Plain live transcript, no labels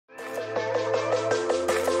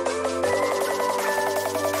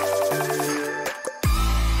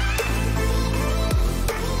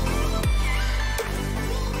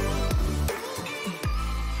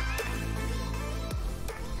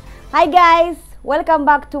Hi guys, welcome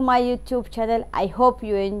back to my YouTube channel. I hope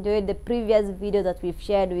you enjoyed the previous video that we've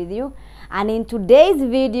shared with you, and in today's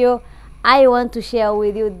video I want to share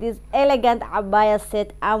with you this elegant abaya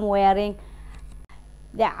set I'm wearing.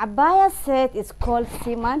 The abaya set is called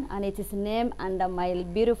Siman, and it is named under my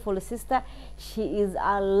beautiful sister. She is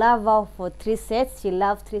a lover for 3 sets. She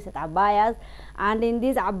loves 3 set abayas, and in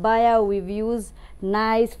this abaya we've used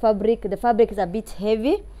nice fabric. The fabric is a bit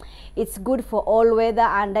heavy. It's good for all weather,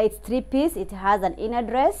 and it's 3-piece. It has an inner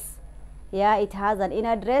dress. Yeah, it has an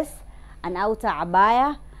inner dress, an outer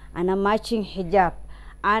abaya, and a matching hijab.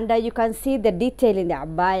 And you can see the detail in the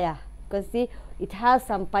abaya. You can see it has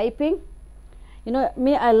some piping. You know,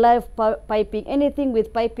 me, I love piping. Anything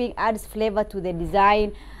with piping adds flavor to the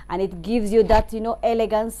design, and it gives you that, you know,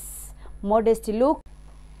 elegance, modesty look.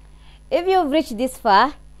 If you've reached this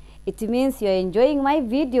far, it means you're enjoying my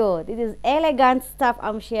video. This is elegant stuff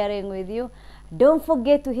I'm sharing with you. Don't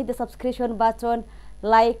forget to hit the subscription button,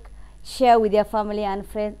 like, share with your family and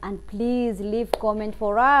friends, and please leave comment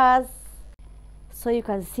for us. So you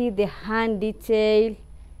can see the hand detail,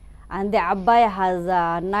 and the abaya has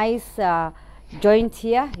a nice joint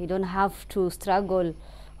here. You don't have to struggle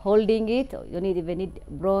holding it. You don't even need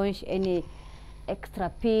branch, any extra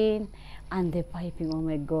pin. And the piping, oh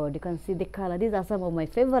my god, you can see the color. These are some of my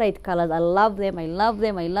favorite colors. I love them. I love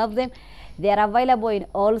them. I love them. They are available in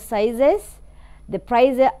all sizes. The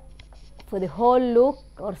price for the whole look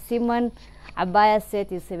or Siman abaya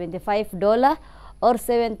set is $75 or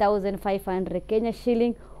 7,500 Kenya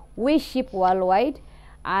shilling. We ship worldwide,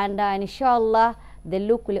 and inshallah the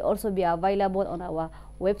look will also be available on our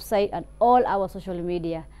website and all our social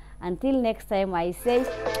media. Until next time, I say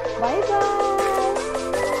bye bye.